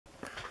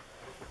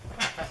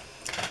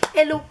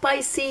Hello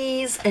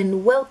Pisces,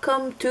 and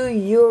welcome to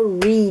your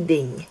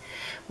reading.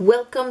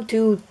 Welcome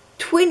to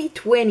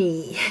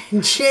 2020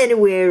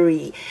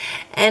 January,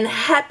 and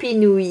Happy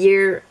New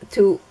Year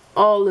to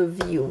all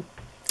of you.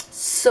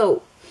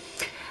 So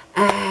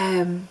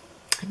I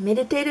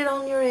meditated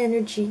on your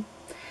energy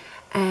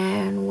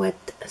and what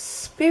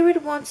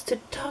Spirit wants to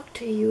talk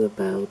to you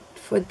about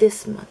for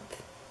this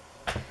month.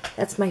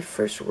 That's my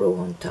first row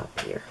on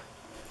top here.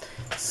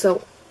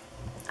 So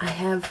I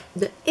have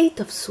the Eight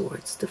of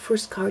Swords, the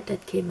first card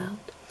that came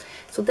out.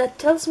 So that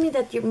tells me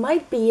that you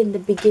might be in the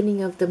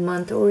beginning of the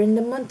month or in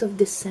the month of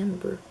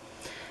December,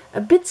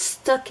 a bit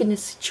stuck in a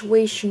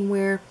situation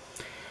where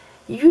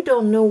you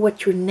don't know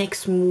what your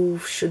next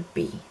move should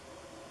be.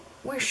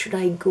 Where should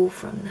I go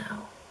from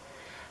now?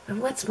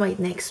 And what's my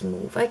next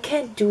move? I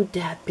can't do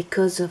that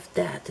because of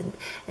that.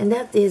 And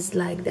that is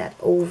like that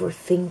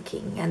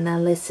overthinking,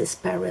 analysis,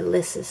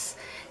 paralysis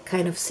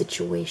kind of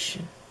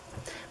situation.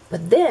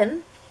 But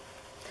then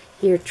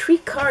here, three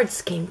cards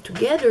came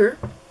together.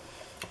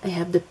 I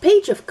have the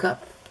Page of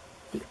Cups,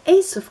 the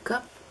Ace of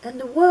Cups,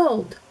 and the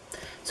World.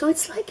 So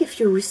it's like if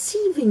you're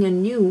receiving a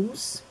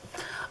news,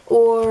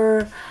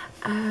 or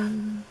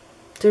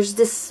there's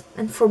this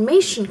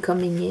information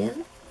coming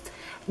in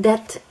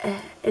that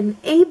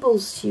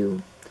enables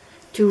you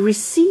to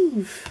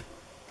receive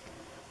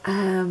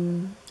a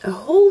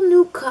whole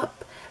new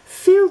cup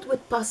filled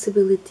with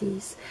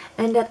possibilities,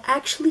 and that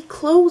actually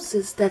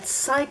closes that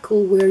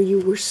cycle where you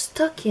were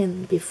stuck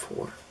in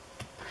before.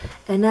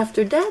 And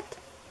after that,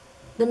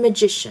 the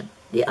Magician,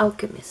 the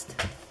Alchemist,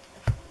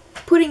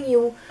 putting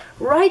you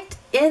right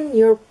in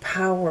your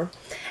power.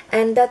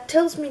 And that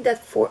tells me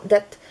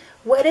that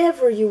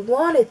whatever you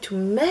wanted to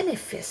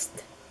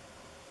manifest,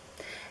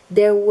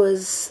 there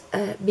was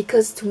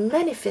because to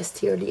manifest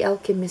here, the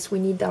Alchemist, we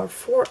need our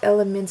four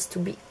elements to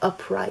be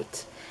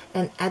upright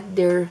and at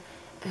their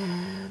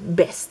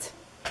best.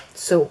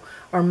 So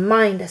our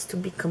mind has to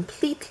be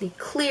completely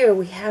clear.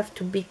 We have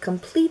to be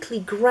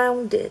completely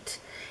grounded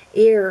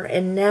here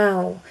and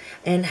now,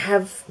 and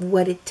have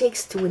what it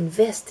takes to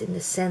invest in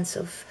the sense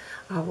of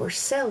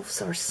ourselves,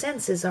 our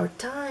senses, our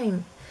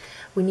time.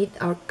 We need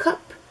our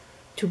cup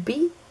to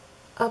be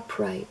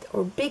upright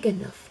or big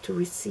enough to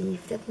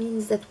receive. That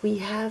means that we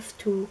have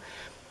to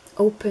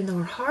open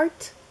our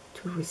heart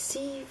to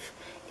receive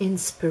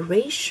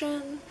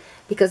inspiration,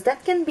 because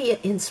that can be an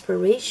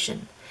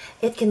inspiration.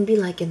 It can be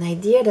like an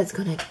idea that's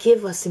going to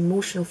give us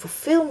emotional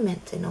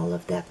fulfillment and all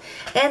of that.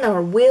 And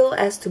our will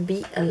has to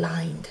be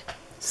aligned.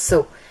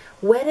 So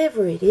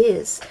whatever it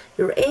is,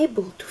 you're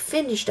able to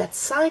finish that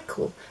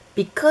cycle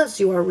because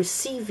you are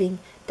receiving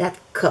that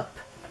cup,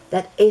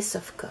 that Ace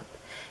of Cups.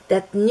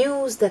 That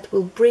news that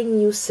will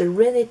bring you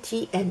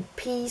serenity and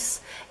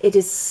peace.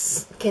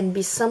 Can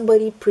be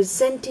somebody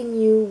presenting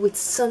you with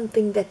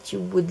something that you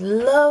would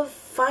love.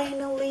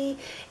 Finally,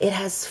 it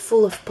has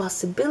full of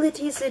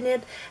possibilities in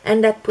it,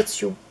 and that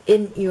puts you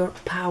in your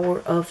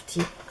power of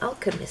the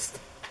Alchemist.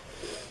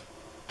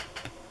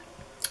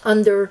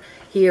 Under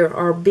here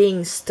are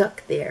being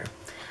stuck there.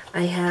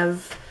 I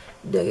have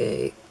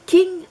the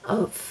King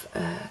of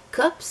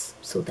Cups,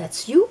 so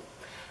that's you,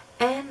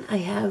 and I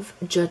have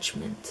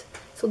Judgment.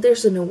 So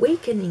there's an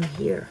awakening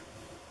here.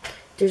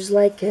 There's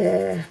like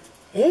a,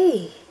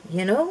 hey,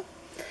 you know,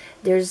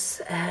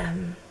 there's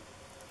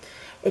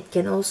it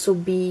can also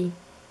be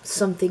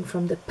something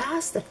from the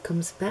past that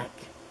comes back,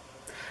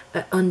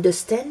 an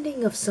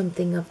understanding of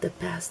something of the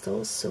past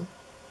also.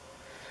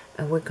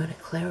 And we're going to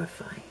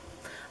clarify.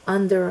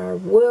 Under our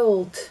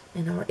World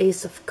and our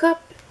Ace of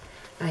Cups,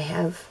 I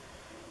have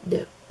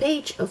the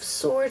Page of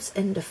Swords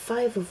and the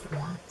Five of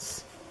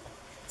Wands.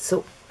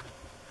 So,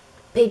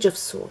 Page of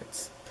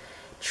Swords,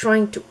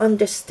 trying to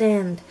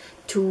understand,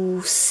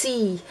 to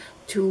see,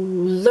 to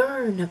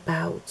learn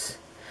about,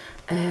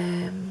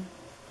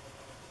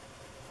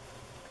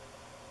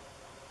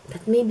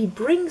 that maybe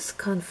brings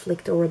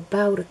conflict or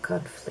about a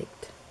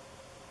conflict.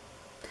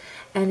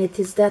 And it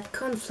is that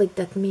conflict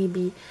that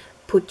maybe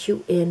put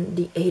you in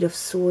the Eight of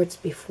Swords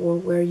before,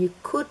 where you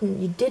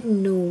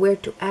didn't know where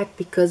to act,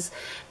 because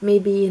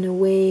maybe in a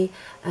way,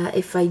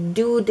 if I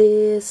do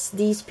this,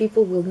 these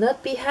people will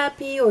not be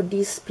happy, or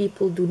these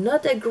people do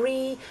not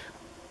agree,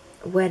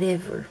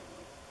 whatever.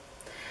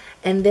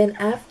 And then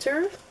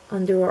after,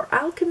 under our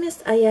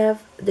Alchemist, I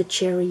have the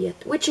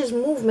Chariot, which is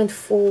movement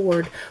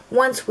forward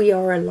once we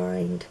are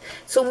aligned.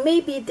 So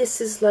maybe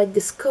this is like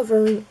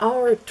discovering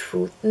our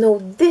truth. No,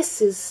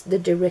 this is the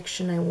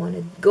direction I want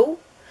to go,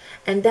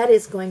 and that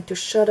is going to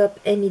shut up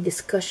any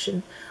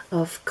discussion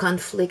of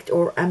conflict,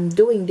 or I'm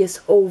doing this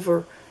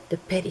over the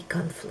petty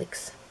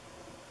conflicts.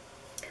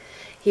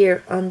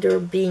 Here, under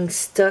being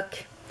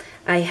stuck,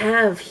 I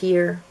have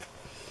here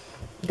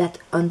that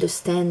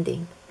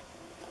understanding,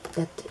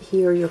 that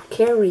here you're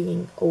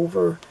carrying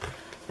over,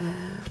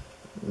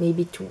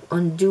 maybe to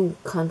undo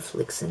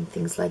conflicts and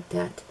things like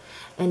that.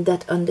 And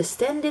that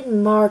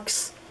understanding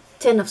marks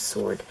Ten of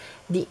Swords,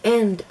 the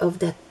end of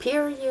that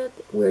period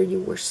where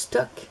you were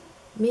stuck,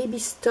 maybe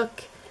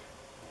stuck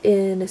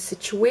in a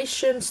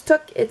situation,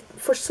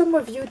 for some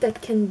of you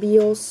that can be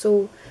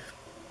also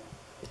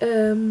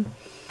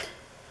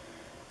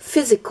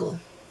physical,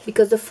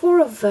 because the Four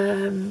of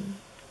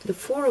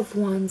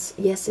Wands,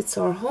 yes, it's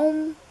our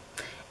home.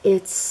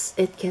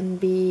 It can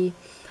be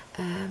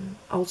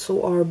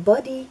also our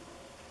body.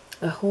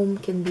 A home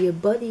can be a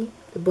body,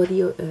 the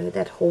body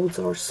that holds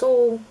our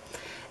soul.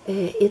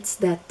 It's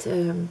that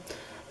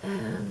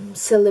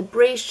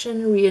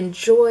celebration,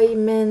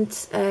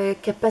 re-enjoyment,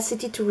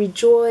 capacity to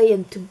rejoice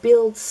and to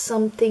build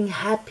something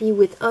happy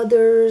with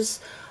others.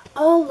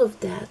 All of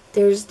that.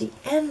 There's the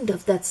end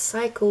of that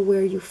cycle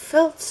where you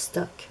felt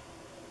stuck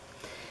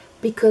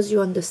because you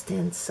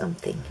understand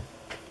something.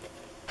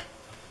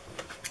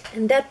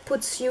 And that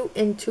puts you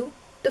into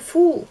the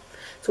Fool.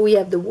 So we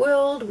have the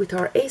World with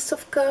our Ace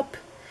of Cups.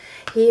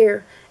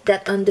 Here,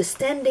 that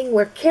understanding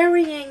we're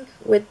carrying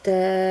with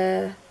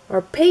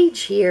our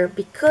Page here,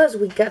 because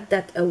we got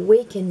that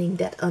awakening,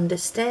 that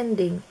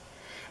understanding.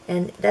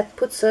 And that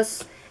puts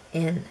us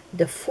in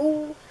the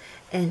Fool.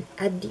 And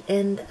at the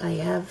end, I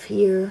have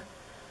here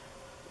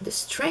the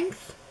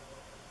Strength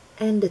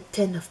and the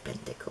Ten of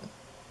Pentacles.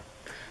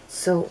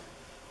 So,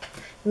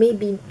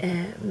 maybe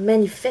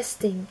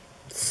manifesting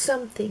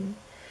something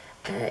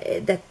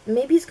that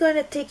maybe is going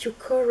to take you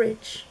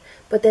courage,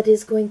 but that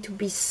is going to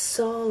be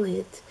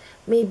solid.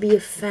 Maybe a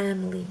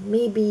family,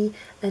 maybe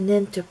an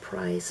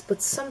enterprise,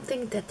 but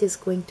something that is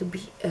going to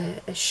be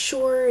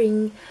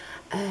assuring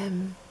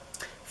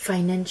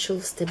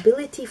financial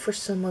stability for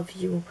some of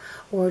you,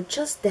 or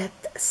just that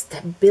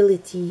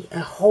stability, a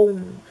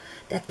home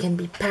that can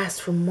be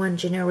passed from one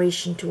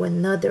generation to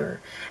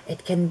another.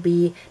 It can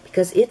be,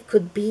 because it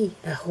could be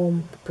a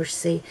home per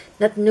se,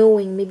 not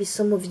knowing, maybe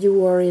some of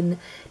you are in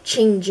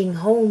changing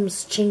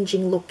homes,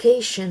 changing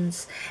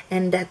locations,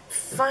 and that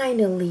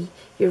finally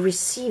you're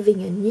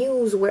receiving a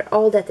news where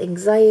all that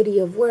anxiety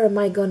of where am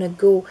I gonna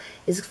go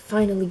is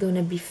finally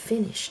gonna be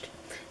finished.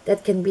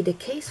 That can be the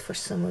case for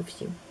some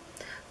of you.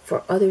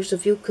 For others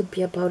of you, it could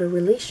be about a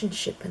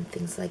relationship and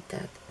things like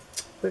that.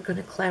 We're going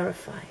to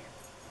clarify.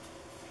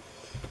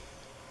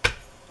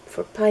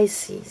 For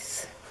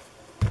Pisces.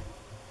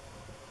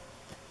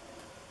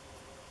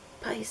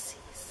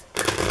 Pisces.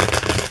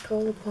 I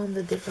call upon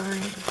the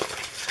divine.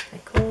 I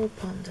call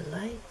upon the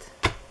light.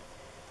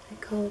 I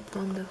call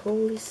upon the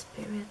Holy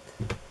Spirit.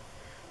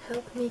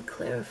 Help me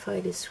clarify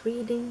this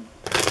reading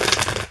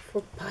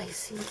for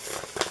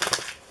Pisces.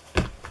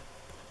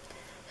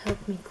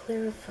 Help me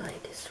clarify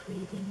this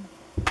reading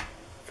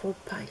for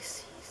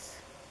Pisces.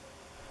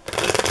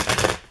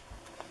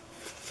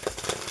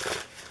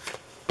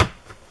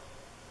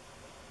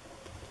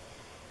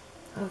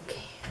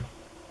 Okay.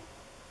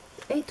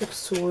 Eight of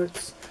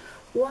Swords.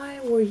 Why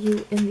were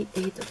you in the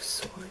Eight of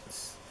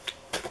Swords?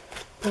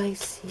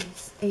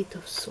 Pisces, Eight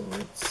of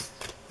Swords.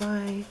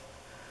 Why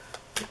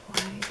the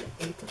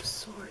Eight of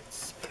Swords,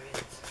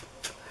 Spirit?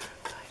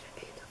 Clarify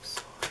the Eight of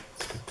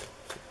Swords.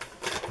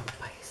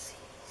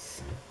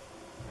 Pisces.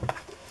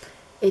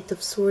 Eight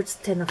of Swords,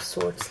 Ten of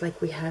Swords, like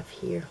we have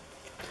here.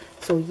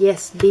 So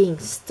yes, being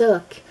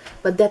stuck,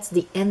 but that's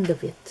the end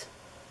of it.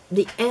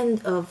 The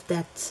end of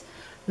that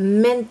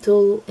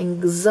mental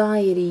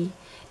anxiety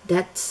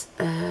that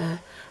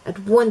at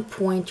one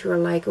point you're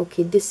like,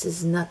 okay, this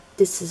is not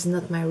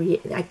my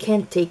I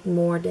can't take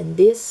more than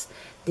this.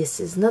 This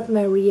is not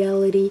my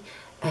reality.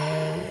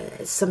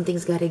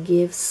 Something's got to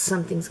give,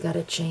 something's got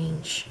to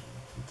change.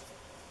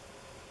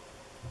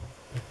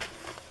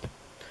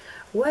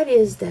 What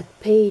is that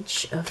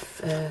Page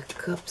of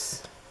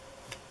Cups?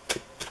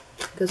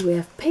 Because we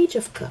have Page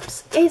of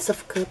Cups, Ace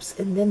of Cups,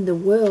 and then the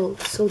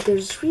World. So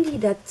there's really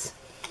that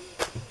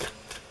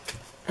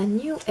a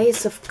new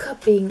Ace of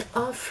Cups being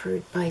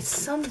offered by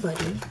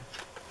somebody.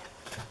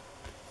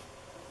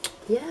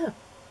 Yeah,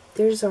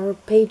 there's our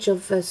Page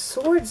of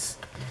Swords,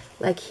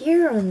 like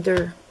here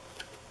under.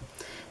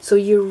 So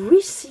you're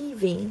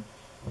receiving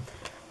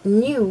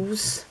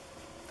news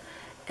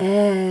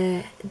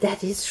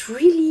that is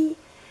really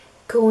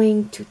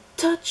going to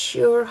touch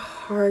your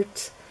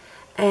heart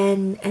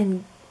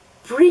and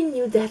bring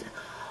you that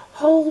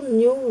whole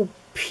new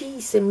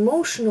peace,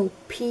 emotional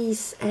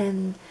peace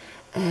and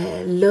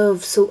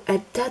love. So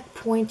at that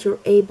point you're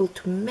able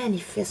to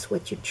manifest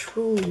what you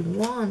truly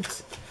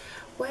want.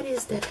 What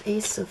is that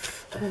Ace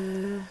of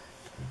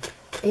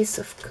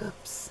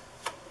Cups?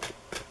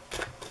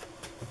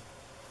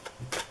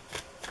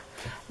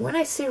 When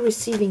I say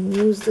receiving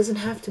news, doesn't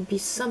have to be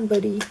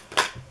somebody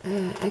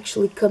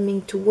actually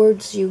coming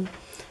towards you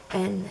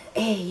and,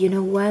 hey, you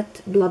know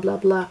what, blah blah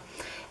blah.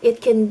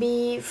 It can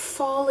be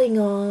falling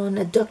on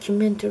a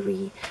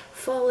documentary,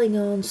 falling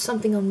on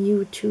something on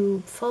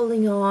YouTube,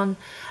 falling on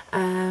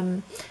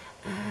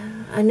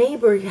a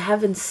neighbor you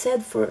haven't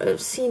seen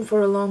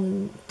for a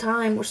long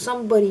time, or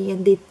somebody,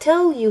 and they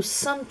tell you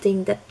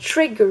something that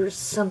triggers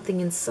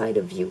something inside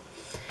of you,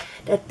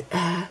 that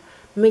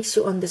makes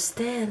you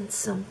understand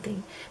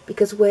something,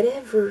 because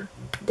whatever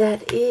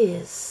that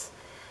is,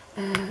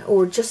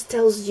 or just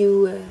tells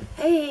you,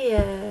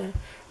 hey,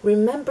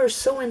 remember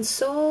so and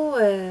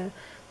so,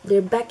 they're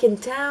back in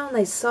town,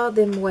 I saw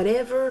them,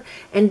 whatever,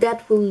 and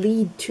that will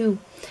lead to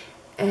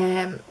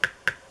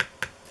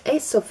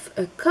Ace of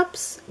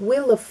Cups,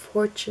 Wheel of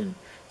Fortune.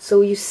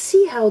 So you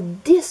see how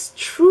this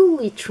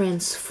truly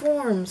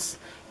transforms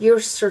your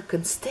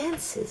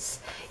circumstances,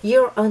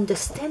 your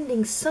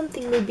understanding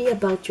something maybe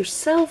about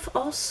yourself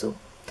also.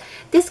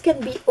 This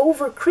can be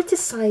over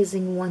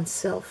criticizing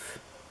oneself.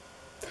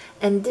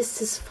 And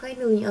this is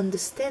finally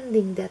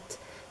understanding that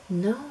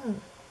no,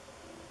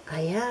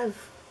 I have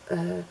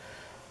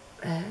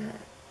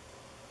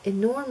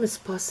enormous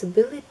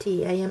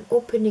possibility. I am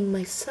opening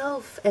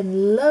myself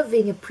and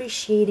loving,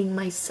 appreciating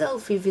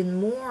myself even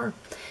more.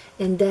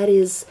 And that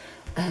is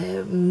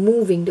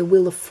moving the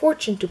Wheel of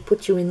Fortune to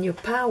put you in your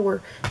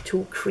power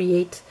to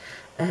create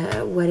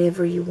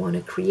whatever you want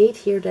to create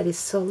here that is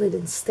solid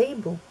and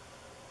stable.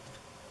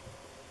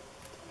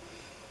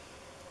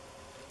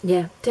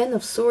 Yeah, 10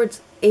 of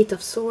Swords, 8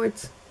 of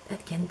Swords,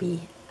 that can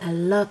be a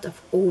lot of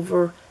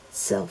over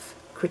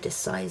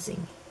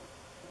self-criticizing.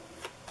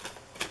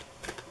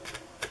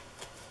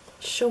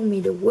 Show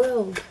me the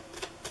world.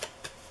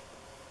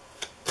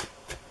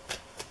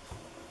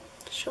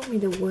 Show me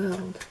the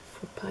world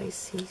for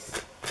Pisces.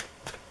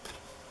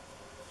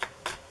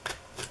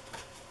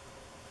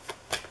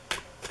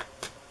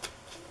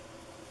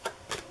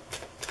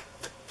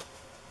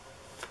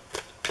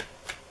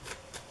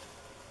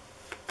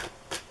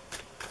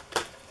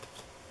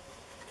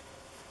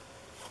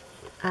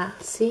 Ah,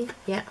 see,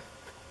 yeah,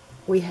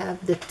 we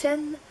have the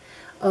 10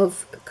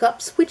 of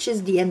Cups, which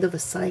is the end of a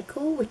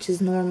cycle, which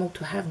is normal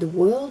to have the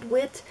world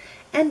with,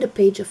 and the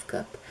Page of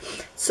Cups.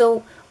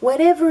 So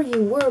whatever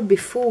you were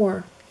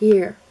before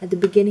here at the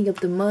beginning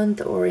of the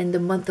month or in the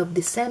month of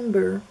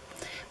December,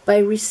 by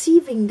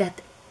receiving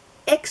that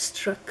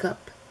extra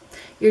cup,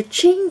 you're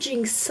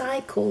changing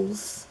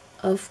cycles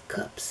of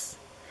cups.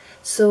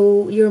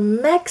 So your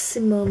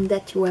maximum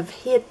that you have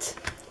hit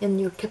in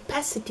your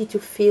capacity to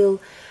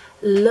feel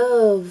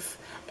love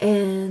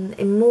and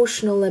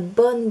emotional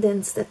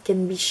abundance that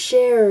can be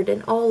shared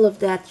and all of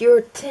that,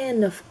 your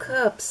 10 of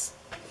Cups,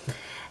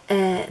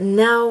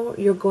 now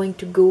you're going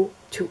to go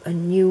to a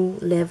new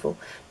level.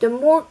 The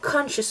more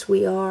conscious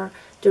we are,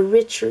 the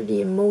richer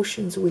the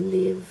emotions we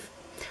live.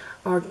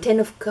 Our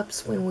 10 of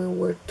Cups when we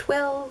were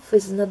 12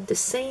 is not the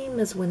same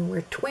as when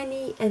we're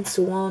 20, and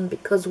so on,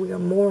 because we are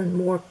more and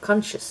more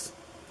conscious.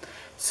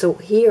 So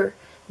here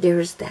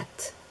there's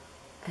that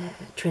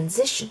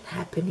transition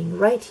happening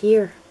right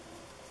here,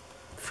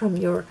 from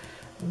your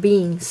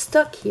being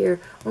stuck here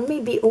or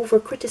maybe over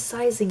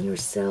criticizing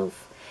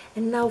yourself,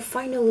 and now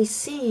finally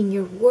seeing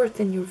your worth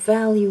and your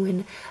value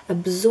and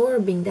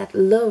absorbing that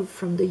love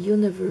from the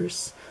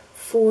universe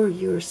for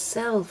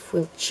yourself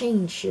will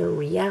change your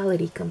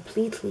reality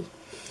completely,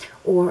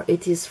 or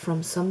it is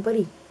from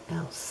somebody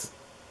else,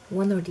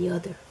 one or the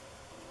other.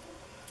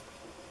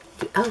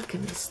 The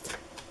Alchemist.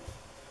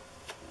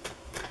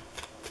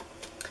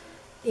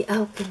 The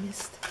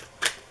Alchemist.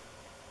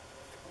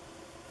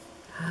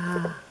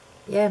 Ah,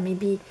 yeah,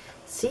 maybe,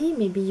 see,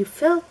 maybe you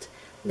felt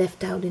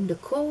left out in the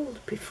cold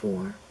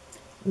before.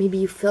 Maybe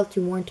you felt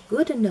you weren't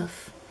good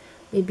enough.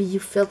 Maybe you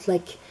felt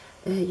like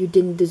you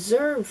didn't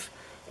deserve,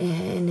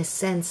 in a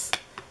sense,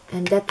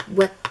 and that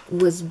what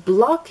was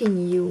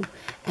blocking you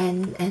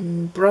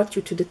and brought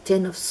you to the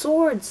 10 of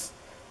Swords.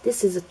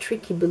 This is a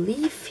tricky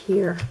belief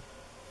here.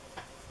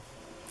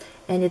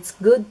 And it's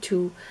good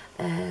to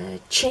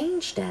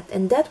change that,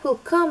 and that will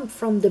come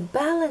from the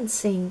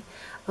balancing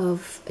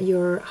of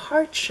your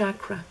heart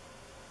chakra.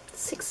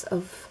 6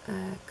 of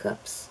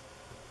Cups.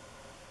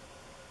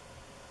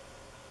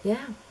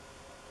 Yeah,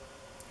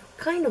 you're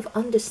kind of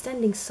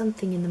understanding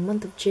something in the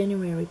month of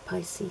January,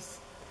 Pisces,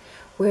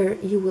 where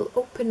you will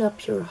open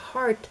up your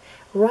heart,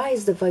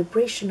 rise the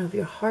vibration of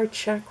your heart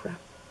chakra,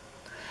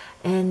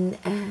 and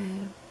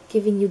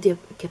giving you the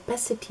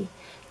capacity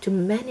to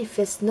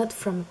manifest not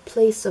from a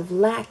place of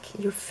lack,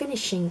 you're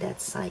finishing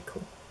that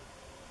cycle,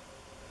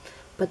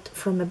 but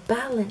from a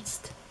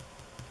balanced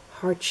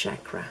heart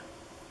chakra.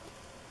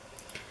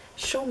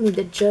 Show me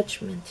the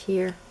Judgment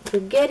here.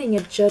 You're getting a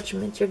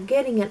judgment, you're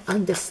getting an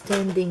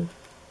understanding.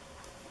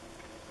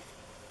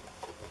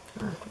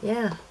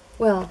 Yeah,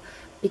 well,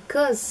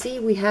 because see,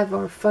 we have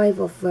our 5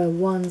 of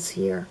Wands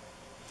here,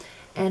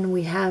 and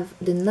we have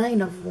the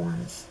 9 of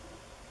Wands.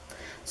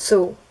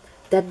 So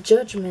that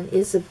judgment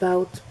is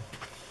about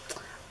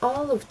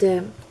all of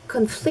the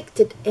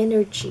conflicted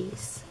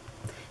energies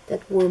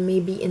that were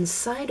maybe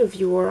inside of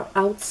you or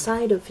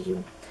outside of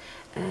you,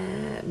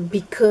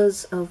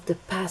 because of the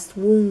past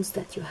wounds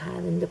that you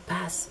had and the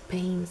past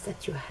pains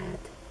that you had.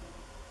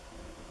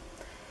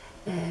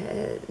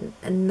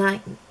 A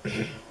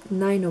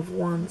 9 of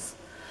Wands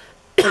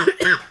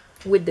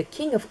with the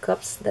King of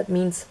Cups, that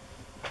means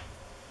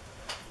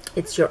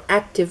it's your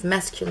active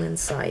masculine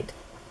side.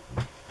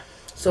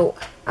 So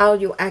how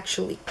you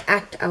actually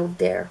act out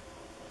there,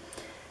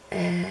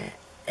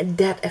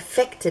 that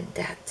affected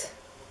that.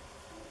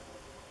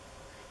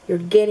 You're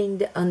getting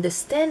the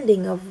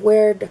understanding of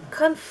where the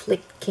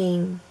conflict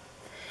came,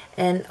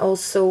 and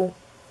also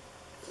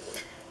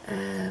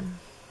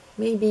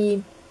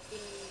maybe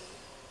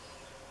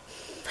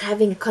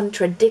having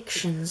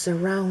contradictions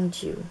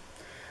around you,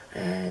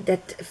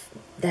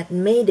 that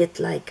made it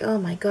like, oh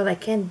my God, I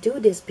can't do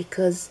this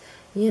because,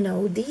 you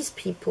know, these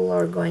people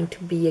are going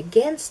to be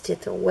against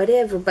it or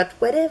whatever. But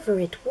whatever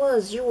it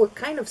was, you were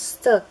kind of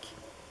stuck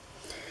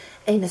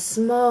in a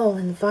small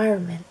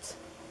environment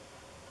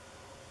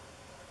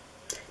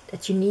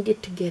that you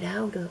needed to get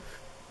out of.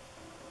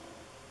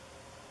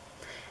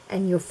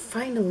 And you're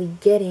finally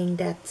getting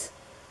that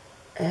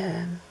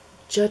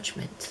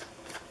judgment,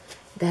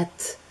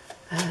 that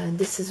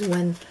this is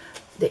when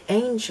the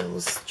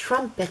angels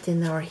trumpet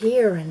in our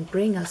ear and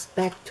bring us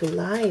back to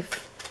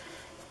life,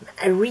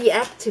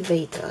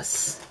 reactivate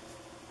us.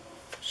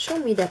 Show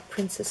me that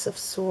Princess of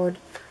Swords.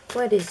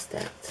 What is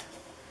that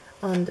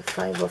on the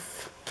Five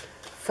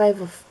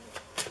of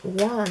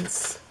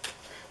Wands?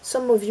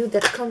 Some of you,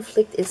 that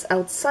conflict is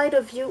outside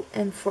of you,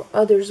 and for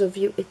others of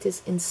you it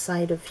is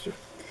inside of you.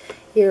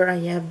 Here I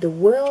have the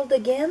World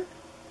again,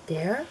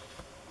 there.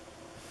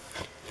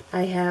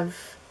 I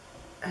have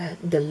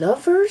the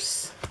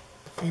Lovers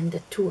and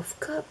the Two of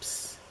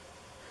Cups.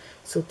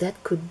 So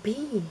that could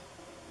be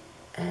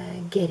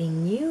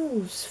getting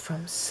news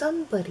from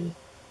somebody,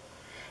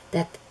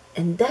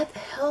 and that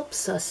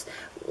helps us,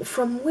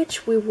 from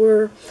which we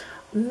were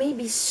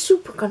maybe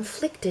super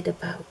conflicted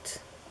about,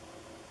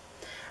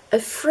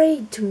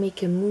 afraid to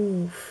make a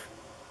move,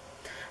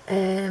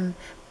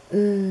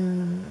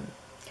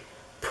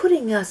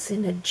 putting us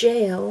in a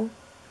jail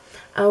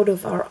out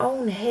of our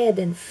own head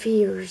and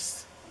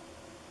fears.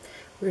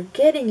 We're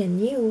getting a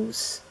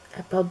news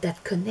about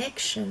that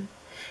connection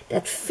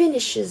that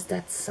finishes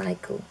that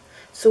cycle,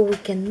 so we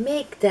can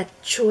make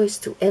that choice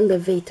to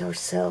elevate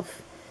ourselves.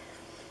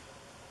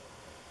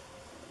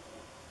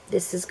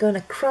 This is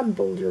gonna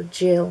crumble your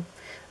jail,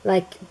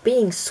 like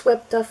being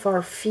swept off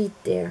our feet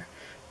there,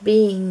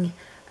 being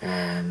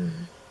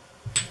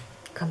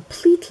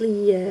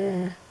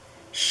completely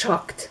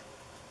shocked.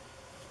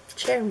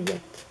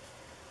 Chariot.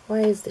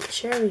 Why is the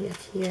Chariot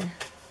here?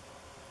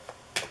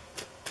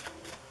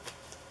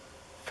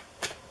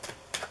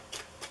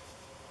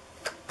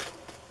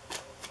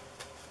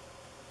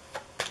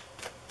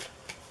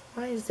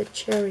 Why is the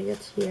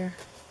Chariot here?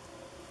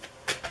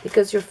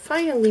 Because you're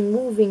finally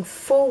moving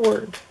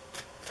forward.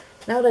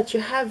 Now that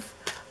you have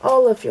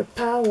all of your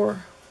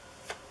power,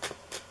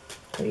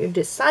 or you're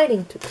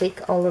deciding to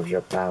take all of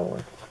your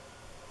power.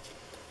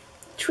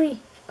 Three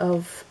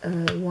of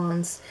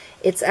Wands.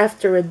 It's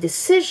after a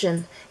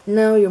decision.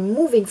 Now you're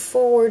moving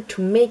forward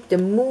to make the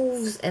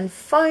moves and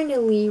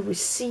finally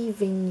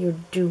receiving your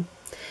due.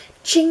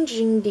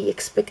 Changing the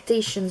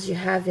expectations you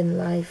have in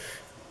life.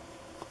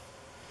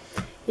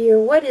 Here,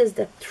 what is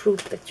that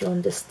truth that you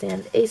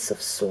understand? Ace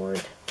of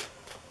Swords.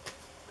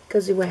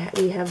 Because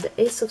we have the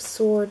Ace of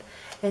Swords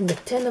and the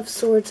Ten of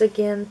Swords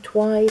again,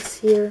 twice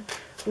here.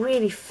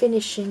 Really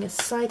finishing a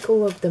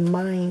cycle of the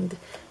mind,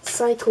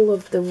 cycle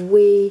of the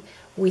way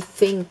we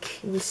think,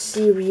 we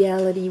see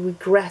reality, we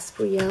grasp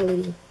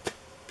reality.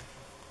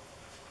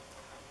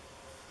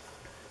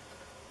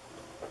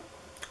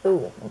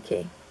 Oh,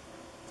 okay.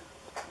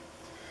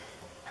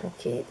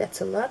 Okay,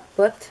 that's a lot,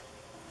 but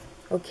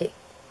okay.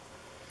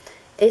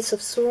 Ace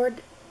of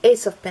Swords,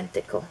 Ace of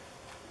Pentacle.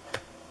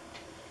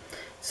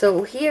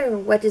 So here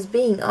what is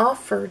being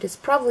offered is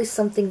probably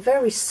something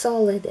very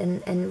solid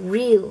and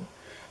real.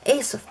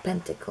 Ace of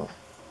Pentacle.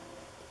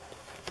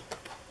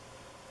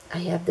 I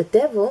have the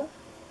Devil.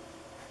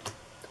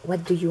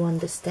 What do you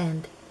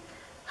understand?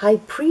 High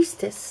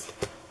Priestess,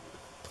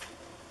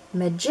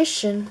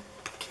 Magician,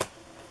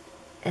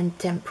 and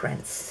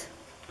Temperance.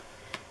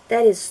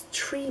 That is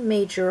 3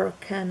 major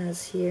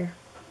arcanas here.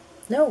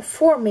 No,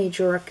 4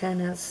 major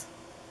arcanas.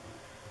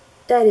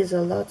 That is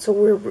a lot. So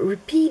we're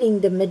repeating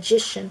the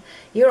Magician.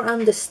 You're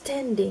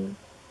understanding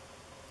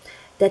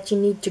that you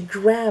need to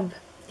grab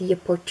the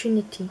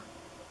opportunity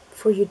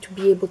for you to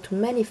be able to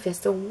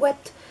manifest, or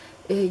what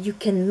you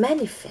can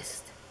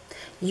manifest.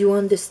 You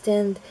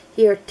understand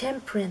here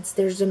Temperance.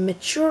 There's a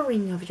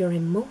maturing of your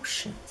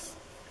emotions.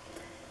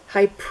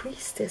 High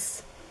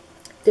Priestess.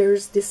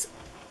 There's this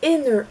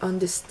inner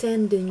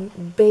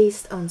understanding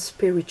based on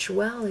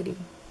spirituality.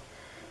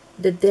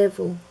 The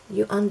Devil.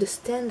 You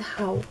understand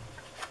how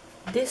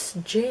this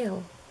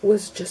jail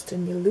was just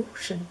an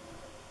illusion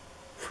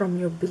from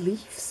your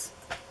beliefs.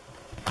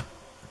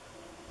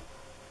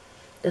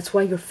 That's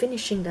why you're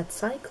finishing that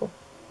cycle.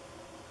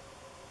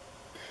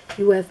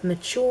 You have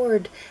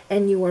matured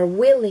and you are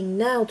willing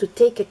now to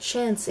take a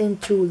chance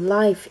into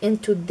life,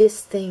 into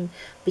this thing,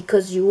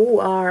 because you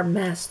are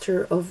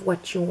master of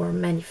what you are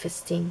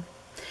manifesting.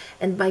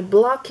 And by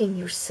blocking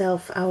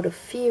yourself out of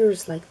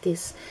fears like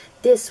this,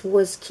 this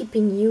was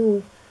keeping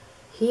you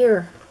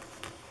here,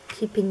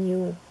 keeping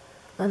you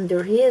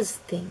under his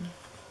thing.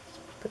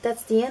 But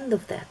that's the end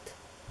of that.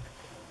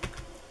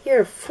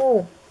 Here,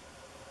 Fool.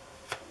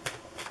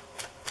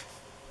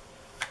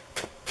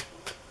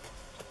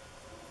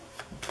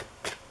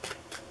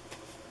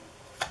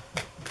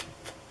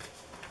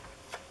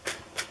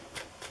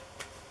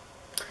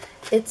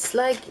 It's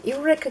like you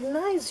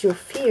recognize your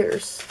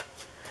fears,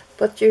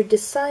 but you're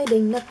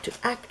deciding not to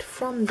act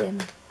from them,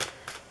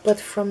 but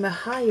from a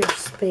higher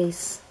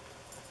space.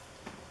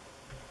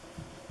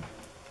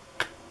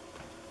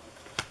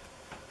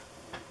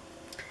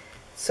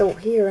 So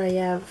here I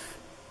have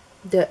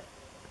the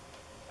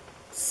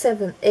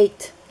 7,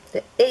 8,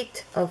 the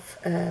 8 of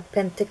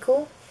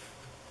Pentacle.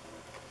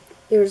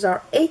 Here's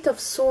our 8 of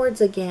Swords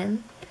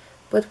again,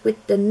 but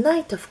with the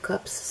Knight of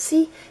Cups.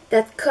 See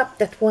that cup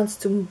that wants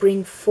to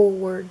bring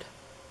forward.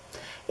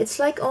 It's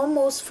like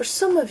almost, for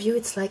some of you,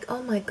 it's like,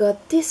 oh my God,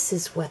 this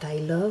is what I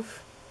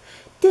love.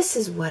 This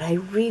is what I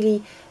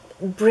really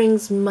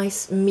brings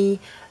me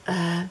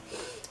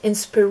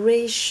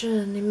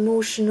inspiration,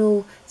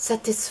 emotional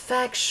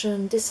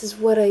satisfaction. This is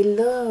what I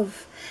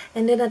love.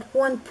 And then at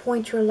one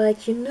point you're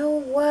like, you know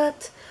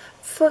what?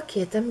 Fuck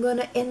it, I'm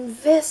gonna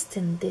invest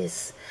in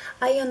this.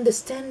 I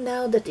understand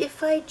now that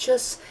if I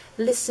just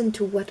listen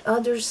to what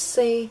others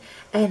say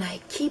and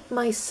I keep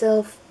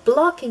myself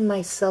blocking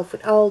myself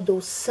with all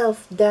those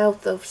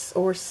self-doubt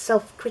or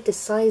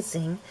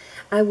self-criticizing,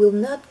 I will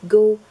not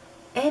go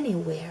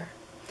anywhere.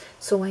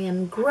 So I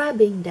am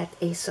grabbing that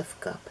Ace of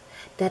Cup,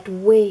 that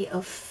way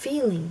of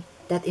feeling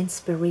that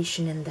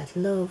inspiration and that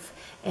love,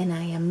 and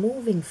I am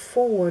moving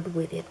forward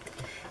with it.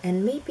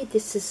 And maybe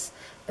this is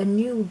a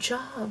new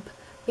job,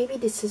 maybe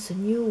this is a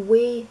new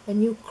way, a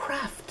new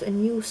craft, a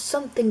new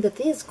something that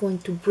is going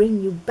to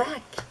bring you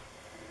back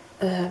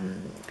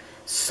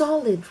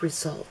solid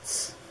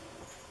results.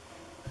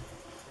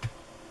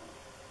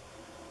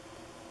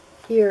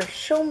 Here,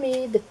 show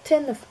me the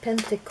 10 of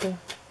Pentacles,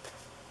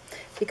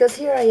 because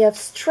here I have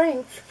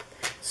strength,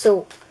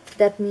 so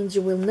that means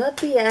you will not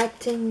be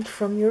acting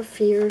from your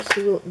fears,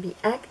 you will be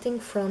acting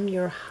from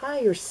your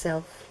higher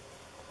self.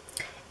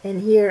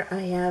 And here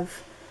I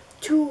have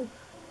 2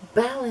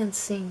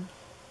 balancing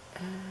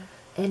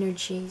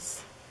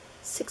energies,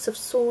 6 of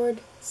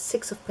Sword,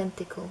 6 of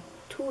Pentacle,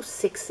 2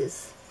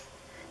 6s.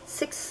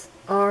 6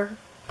 are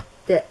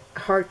the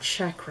heart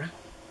chakra,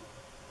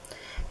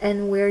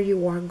 and where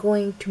you are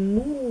going to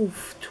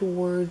move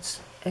towards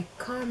a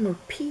calmer,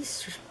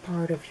 peace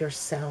part of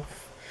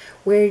yourself,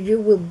 where you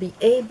will be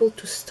able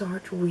to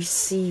start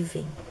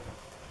receiving.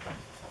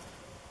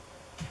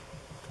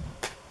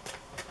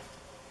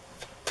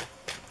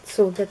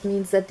 So that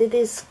means that it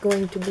is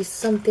going to be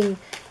something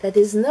that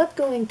is not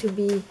going to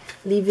be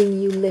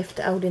leaving you left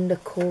out in the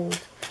cold,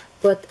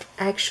 but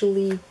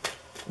actually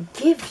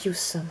give you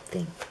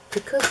something,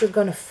 because you're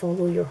going to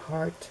follow your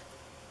heart.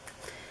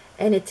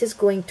 And it is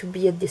going to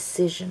be a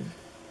decision.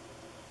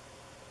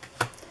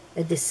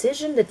 A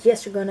decision that,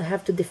 yes, you're going to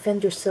have to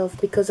defend yourself,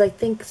 because I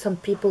think some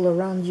people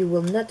around you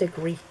will not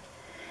agree.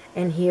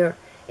 And here,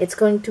 it's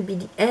going to be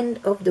the end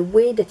of the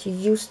way that you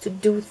used to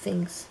do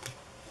things.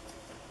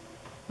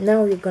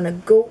 Now you're going to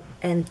go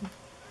and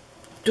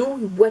do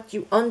what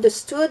you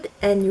understood,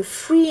 and you're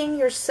freeing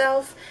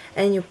yourself,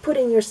 and you're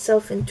putting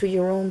yourself into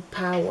your own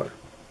power.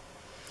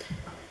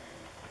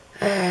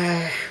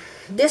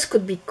 This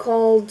could be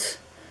called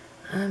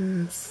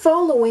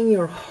following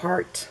your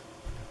heart,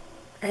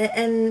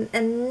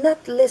 and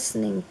not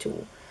listening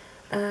to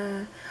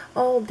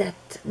all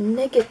that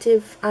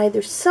negative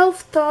either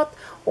self-thought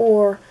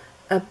or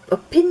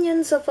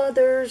opinions of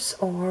others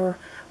or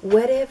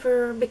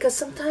whatever, because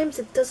sometimes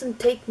it doesn't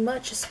take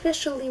much,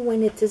 especially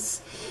when it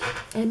is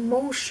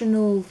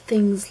emotional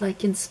things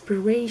like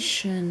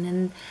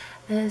inspiration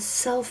and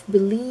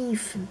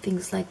self-belief and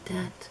things like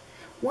that.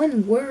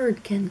 One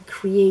word can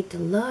create a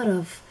lot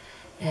of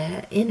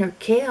inner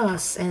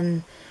chaos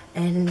and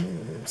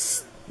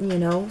you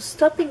know,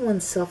 stopping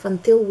oneself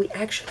until we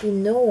actually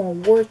know our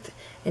worth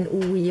and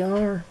who we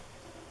are.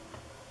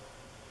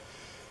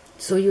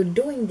 So you're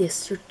doing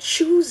this, you're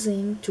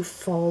choosing to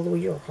follow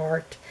your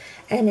heart,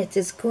 and it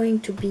is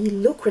going to be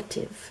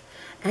lucrative,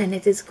 and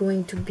it is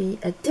going to be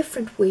a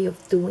different way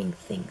of doing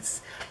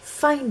things,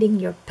 finding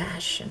your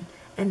passion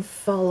and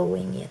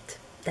following it.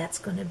 That's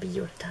going to be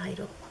your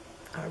title.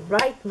 All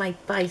right, my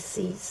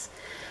Pisces.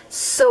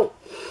 So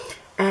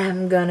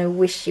I'm gonna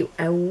wish you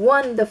a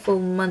wonderful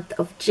month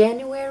of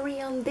January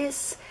on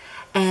this,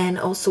 and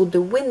also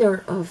the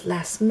winner of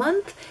last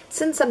month.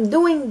 Since I'm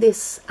doing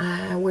this,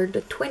 we're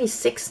the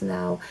 26th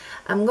now,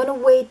 I'm gonna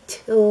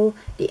wait till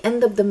the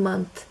end of the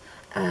month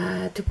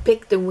to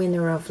pick the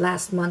winner of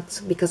last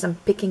month, because I'm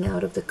picking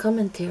out of the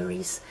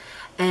commentaries,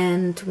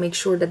 and to make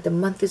sure that the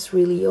month is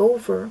really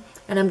over.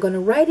 And I'm gonna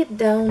write it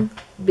down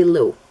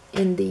below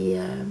in the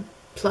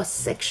plus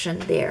section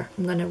there.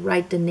 I'm gonna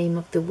write the name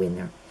of the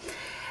winner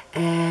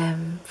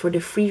for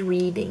the free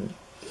reading.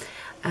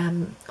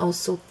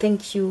 Also,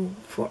 thank you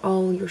for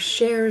all your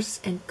shares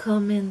and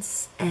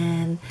comments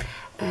and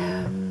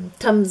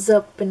thumbs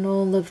up and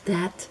all of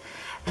that.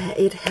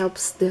 It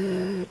helps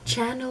the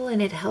channel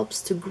and it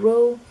helps to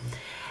grow.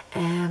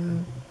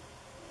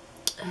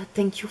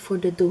 Thank you for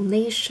the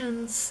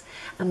donations.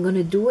 I'm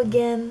gonna do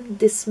again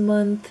this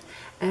month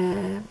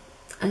a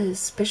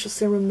special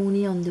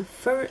ceremony on the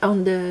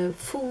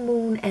full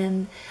moon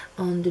and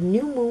on the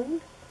new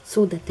moon,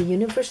 so that the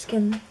universe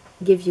can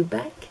give you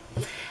back.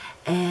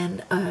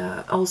 And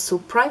also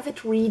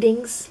private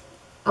readings,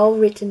 all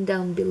written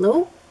down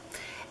below,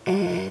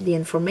 the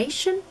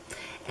information.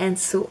 And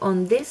so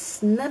on this,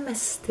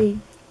 namaste,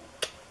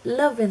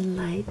 love and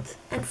light,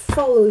 and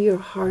follow your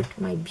heart,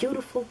 my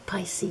beautiful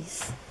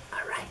Pisces.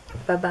 All right.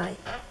 Bye-bye.